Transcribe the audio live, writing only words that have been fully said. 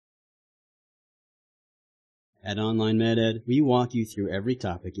At Online MedEd, we walk you through every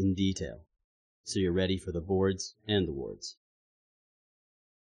topic in detail, so you're ready for the boards and the wards.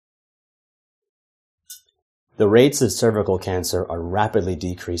 The rates of cervical cancer are rapidly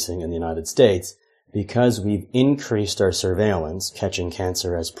decreasing in the United States because we've increased our surveillance, catching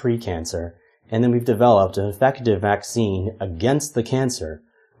cancer as pre-cancer, and then we've developed an effective vaccine against the cancer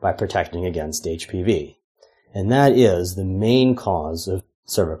by protecting against HPV. And that is the main cause of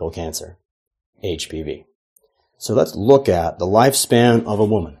cervical cancer, HPV. So let's look at the lifespan of a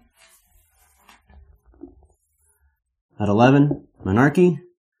woman. At 11, menarche.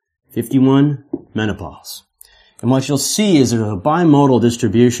 51, menopause. And what you'll see is there's a bimodal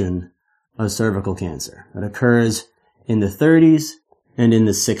distribution of cervical cancer that occurs in the 30s and in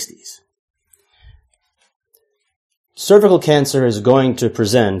the 60s. Cervical cancer is going to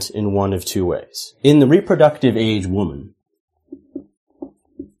present in one of two ways. In the reproductive age woman,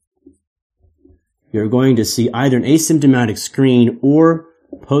 you're going to see either an asymptomatic screen or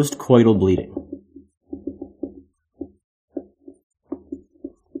postcoital bleeding.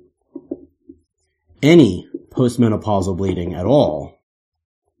 Any postmenopausal bleeding at all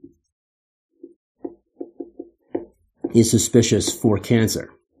is suspicious for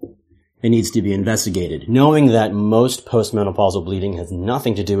cancer. It needs to be investigated, knowing that most postmenopausal bleeding has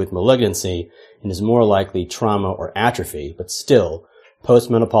nothing to do with malignancy and is more likely trauma or atrophy, but still,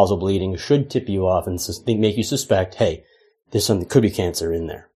 postmenopausal bleeding should tip you off and make you suspect, hey, there's something, could be cancer in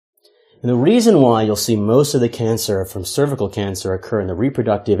there. And the reason why you'll see most of the cancer from cervical cancer occur in the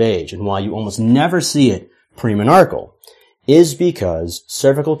reproductive age and why you almost never see it premenarchal is because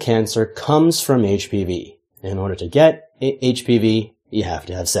cervical cancer comes from HPV. In order to get HPV, you have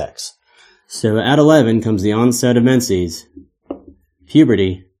to have sex. So at 11 comes the onset of menses,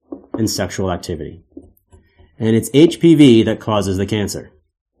 puberty, and sexual activity. And it's HPV that causes the cancer.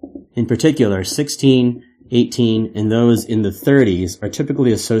 In particular, 16, 18, and those in the 30s are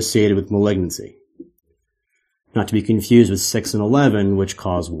typically associated with malignancy. Not to be confused with 6 and 11, which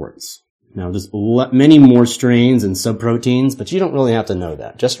cause warts. Now, there's many more strains and subproteins, but you don't really have to know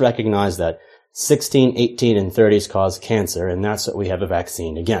that. Just recognize that 16, 18, and 30s cause cancer, and that's what we have a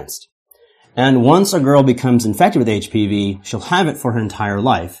vaccine against. And once a girl becomes infected with HPV, she'll have it for her entire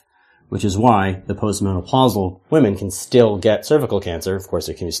life, which is why the postmenopausal women can still get cervical cancer. Of course,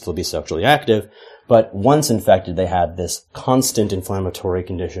 they can still be sexually active, but once infected, they have this constant inflammatory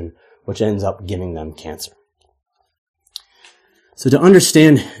condition, which ends up giving them cancer. So to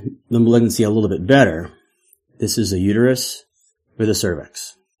understand the malignancy a little bit better, this is a uterus with a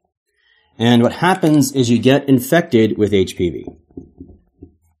cervix. And what happens is you get infected with HPV.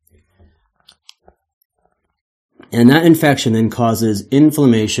 And that infection then causes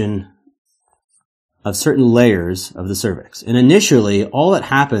inflammation of certain layers of the cervix. And initially, all that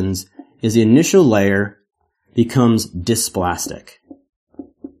happens is the initial layer becomes dysplastic.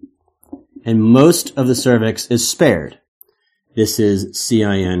 And most of the cervix is spared. This is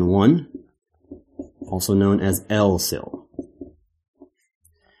CIN1, also known as L-sil.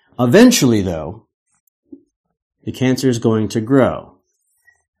 Eventually, though, the cancer is going to grow.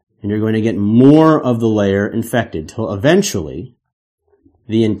 And you're going to get more of the layer infected till eventually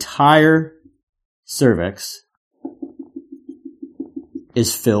the entire cervix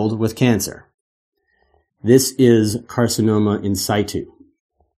is filled with cancer. This is carcinoma in situ.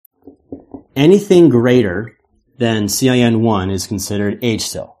 Anything greater than CIN1 is considered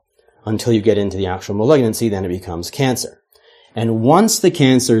H-sil. Until you get into the actual malignancy, then it becomes cancer. And once the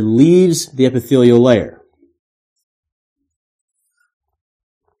cancer leaves the epithelial layer,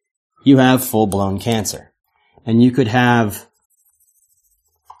 you have full-blown cancer. And you could have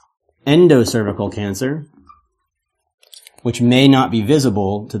endocervical cancer, which may not be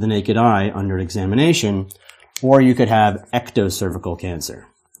visible to the naked eye under examination, or you could have ectocervical cancer,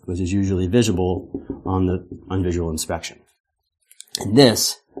 which is usually visible on visual inspection. And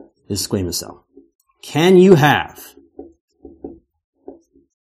this is squamous cell. Can you have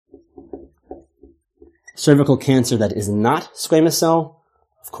cervical cancer that is not squamous cell?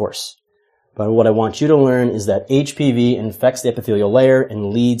 Of course. But what I want you to learn is that HPV infects the epithelial layer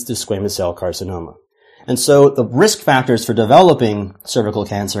and leads to squamous cell carcinoma. And so the risk factors for developing cervical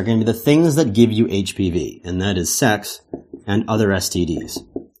cancer are going to be the things that give you HPV, and that is sex and other STDs.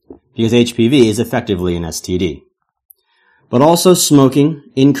 Because HPV is effectively an STD. But also smoking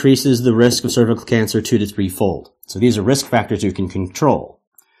increases the risk of cervical cancer 2 to 3-fold. So these are risk factors you can control.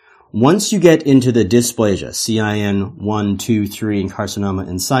 Once you get into the dysplasia, CIN1, 2, 3, and carcinoma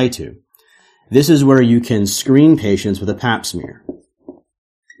in situ, this is where you can screen patients with a pap smear.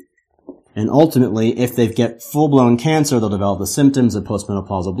 And ultimately, if they get full-blown cancer, they'll develop the symptoms of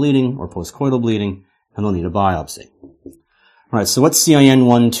postmenopausal bleeding or postcoital bleeding, and they'll need a biopsy. All right, so what's CIN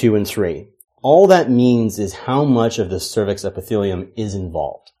 1, 2, and 3? All that means is how much of the cervix epithelium is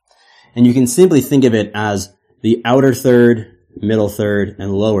involved. And you can simply think of it as the outer third, middle third,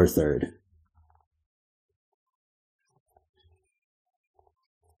 and lower third.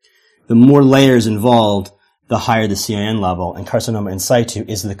 The more layers involved, the higher the CIN level, and carcinoma in situ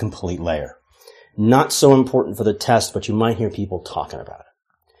is the complete layer. Not so important for the test, but you might hear people talking about it.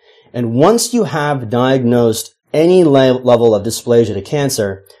 And once you have diagnosed any level of dysplasia to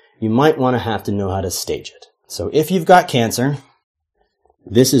cancer, you might want to have to know how to stage it. So if you've got cancer,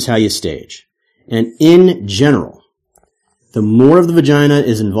 this is how you stage. And in general, the more of the vagina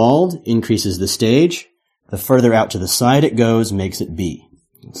is involved, increases the stage. The further out to the side it goes, makes it B.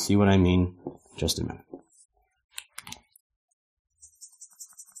 You'll see what I mean in just a minute.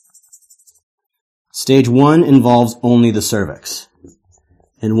 Stage 1 involves only the cervix.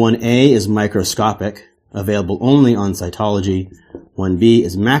 And 1A is microscopic, available only on cytology. 1B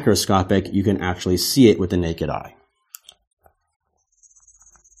is macroscopic, you can actually see it with the naked eye.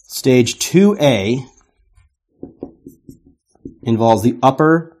 Stage 2A involves the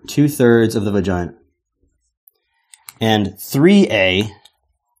upper 2/3 of the vagina. And 3A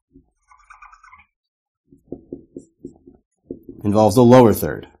involves the lower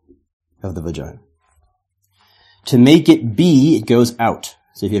third of the vagina. To make it B, it goes out.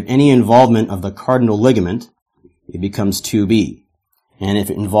 So if you have any involvement of the cardinal ligament, it becomes 2B. And if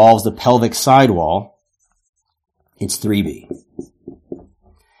it involves the pelvic sidewall, it's 3B.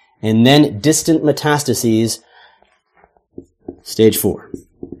 And then distant metastases, stage 4.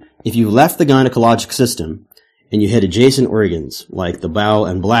 If you left the gynecologic system and you hit adjacent organs like the bowel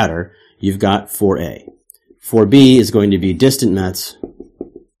and bladder, you've got 4A. 4B is going to be distant mets,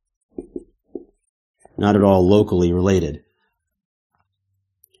 not at all locally related.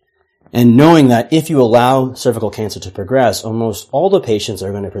 And knowing that if you allow cervical cancer to progress, almost all the patients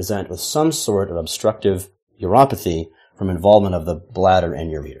are going to present with some sort of obstructive uropathy from involvement of the bladder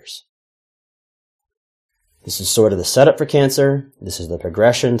and ureters. This is sort of the setup for cancer. This is the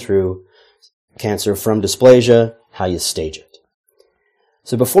progression through cancer from dysplasia, how you stage it.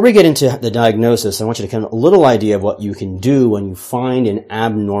 So before we get into the diagnosis, I want you to get a little idea of what you can do when you find an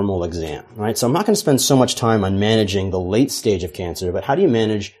abnormal exam. Right? So I'm not going to spend so much time on managing the late stage of cancer, but how do you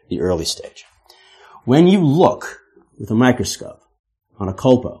manage the early stage? When you look with a microscope on a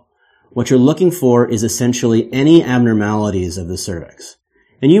colpo, what you're looking for is essentially any abnormalities of the cervix.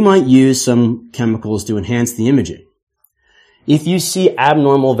 And you might use some chemicals to enhance the imaging. If you see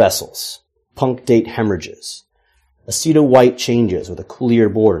abnormal vessels, punctate hemorrhages, acetowhite changes with a clear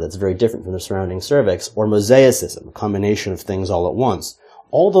border that's very different from the surrounding cervix, or mosaicism, a combination of things all at once,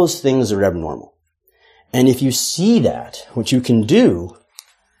 all those things are abnormal. And if you see that, what you can do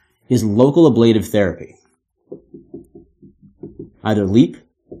is local ablative therapy. Either LEAP,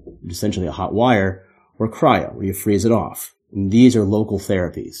 essentially a hot wire, or cryo, where you freeze it off. And these are local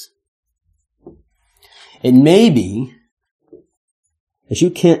therapies. It may be that you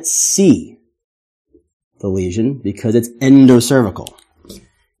can't see the lesion because it's endocervical.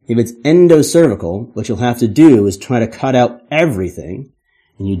 If it's endocervical, what you'll have to do is try to cut out everything,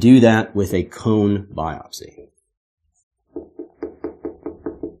 and you do that with a cone biopsy.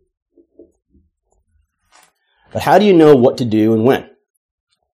 But how do you know what to do and when?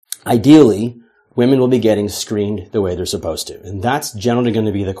 Ideally, women will be getting screened the way they're supposed to. And that's generally going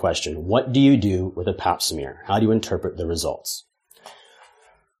to be the question. What do you do with a pap smear? How do you interpret the results?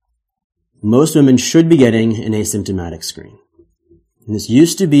 Most women should be getting an asymptomatic screen. And this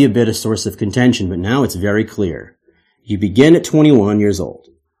used to be a bit a source of contention, but now it's very clear. You begin at 21 years old,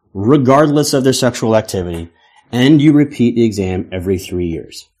 regardless of their sexual activity, and you repeat the exam every 3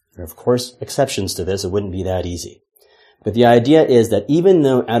 years. There are, of course, exceptions to this. It wouldn't be that easy. But the idea is that even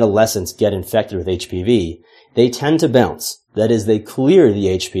though adolescents get infected with HPV, they tend to bounce. That is, they clear the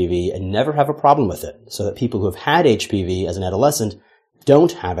HPV and never have a problem with it, so that people who have had HPV as an adolescent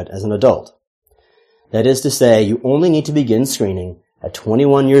don't have it as an adult. That is to say, you only need to begin screening at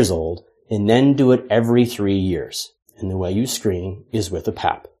 21 years old and then do it every 3 years. And the way you screen is with a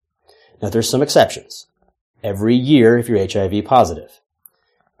pap. Now, there's some exceptions. Every year if you're HIV positive.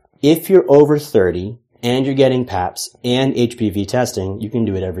 If you're over 30 and you're getting PAPs and HPV testing, you can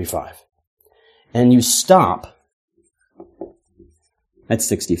do it every 5. And you stop at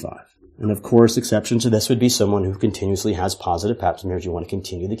 65. And of course, exceptions to this would be someone who continuously has positive pap smears. You want to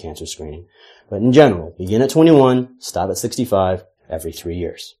continue the cancer screening. But in general, begin at 21, stop at 65 every 3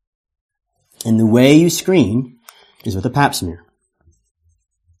 years. And the way you screen is with a pap smear.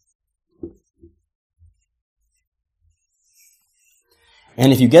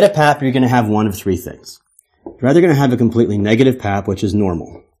 And if you get a PAP, you're going to have one of three things. You're either going to have a completely negative PAP, which is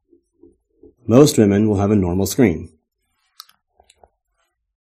normal. Most women will have a normal screen.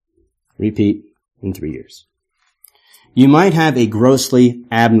 Repeat in 3 years. You might have a grossly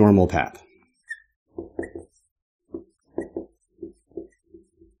abnormal PAP.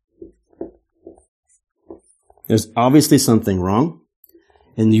 There's obviously something wrong,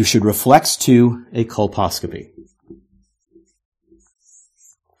 and you should reflex to a colposcopy.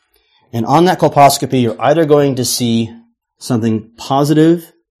 And on that colposcopy, you're either going to see something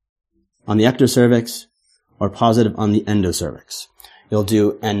positive on the ectocervix or positive on the endocervix. You'll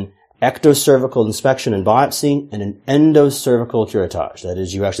do an ectocervical inspection and biopsy and an endocervical curettage. That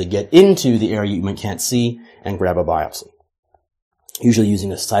is, you actually get into the area you can't see and grab a biopsy, usually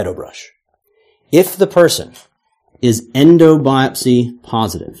using a cytobrush. If the person is endobiopsy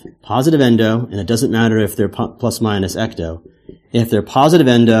positive endo, and it doesn't matter if they're plus minus ecto, if they're positive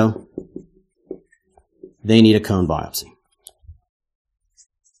endo, they need a cone biopsy.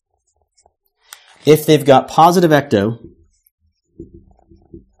 If they've got positive ecto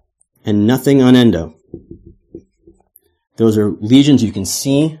and nothing on endo, those are lesions you can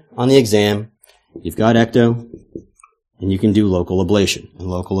see on the exam. You've got ecto, and you can do local ablation. And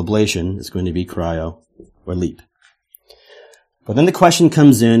local ablation is going to be cryo or LEEP. But then the question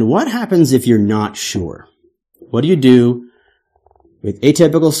comes in, what happens if you're not sure? What do you do with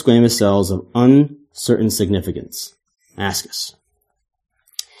atypical squamous cells of uncertain significance? Ascus.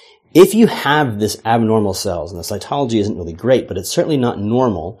 If you have this abnormal cells, and the cytology isn't really great, but it's certainly not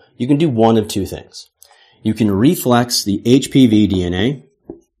normal, you can do one of two things. You can reflex the HPV DNA,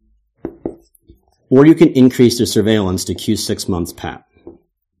 or you can increase the surveillance to Q6 months PAP.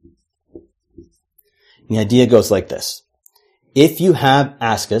 The idea goes like this. If you have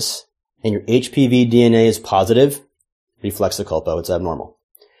ascus and your HPV DNA is positive, reflex the colpo, it's abnormal.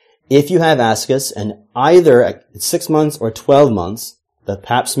 If you have ascus and either at 6 months or 12 months, the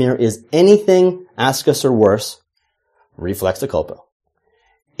pap smear is anything ascus or worse, reflex the colpo.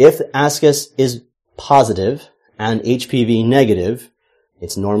 If ascus is positive and HPV negative,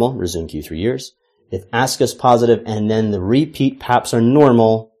 it's normal, resume Q3 years. If ascus positive and then the repeat paps are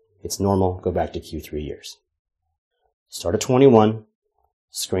normal, it's normal, go back to Q3 years. Start at 21,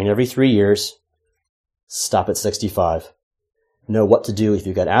 screen every 3 years, stop at 65. Know what to do if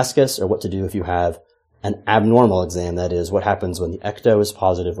you've got ascus or what to do if you have an abnormal exam, that is, what happens when the ecto is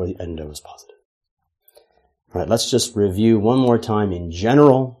positive or the endo is positive. All right, let's just review one more time in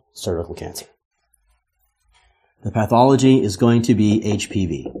general cervical cancer. The pathology is going to be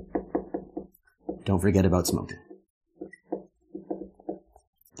HPV. Don't forget about smoking.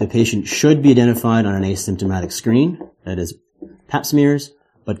 The patient should be identified on an asymptomatic screen, that is, pap smears,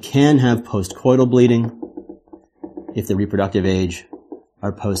 but can have postcoital bleeding if the reproductive age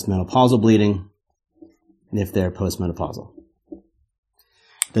are postmenopausal bleeding, and if they're postmenopausal.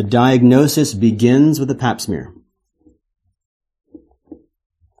 The diagnosis begins with a pap smear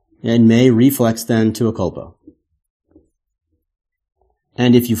and may reflex then to a colpo.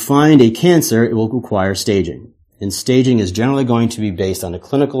 And if you find a cancer, it will require staging. And staging is generally going to be based on a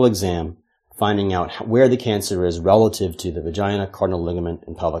clinical exam, finding out where the cancer is relative to the vagina, cardinal ligament,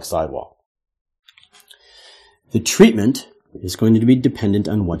 and pelvic sidewall. The treatment is going to be dependent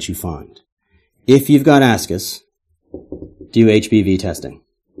on what you find. If you've got ascus, do HPV testing,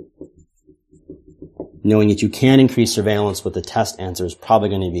 knowing that you can increase surveillance, but the test answer is probably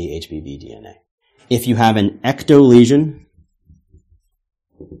going to be HPV DNA. If you have an ecto lesion,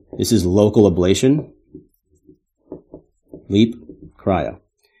 this is local ablation, LEEP, cryo.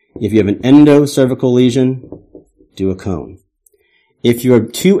 If you have an endocervical lesion, do a cone. If you're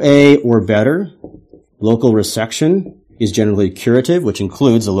 2A or better, local resection is generally curative, which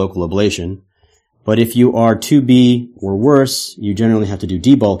includes a local ablation. But if you are 2B or worse, you generally have to do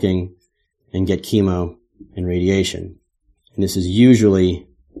debulking and get chemo and radiation. And this is usually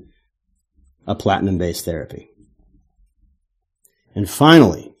a platinum-based therapy. And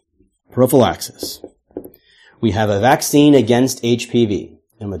finally, prophylaxis. We have a vaccine against HPV.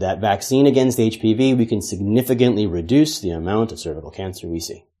 And with that vaccine against HPV, we can significantly reduce the amount of cervical cancer we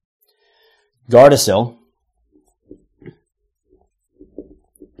see. Gardasil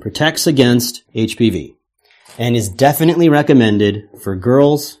protects against HPV and is definitely recommended for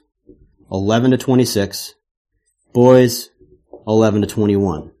girls 11 to 26, boys 11 to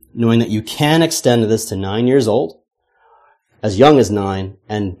 21, knowing that you can extend this to 9 years old, as young as 9,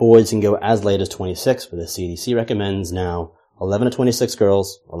 and boys can go as late as 26, but the CDC recommends now 11 to 26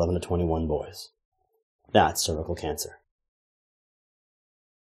 girls, 11 to 21 boys. That's cervical cancer.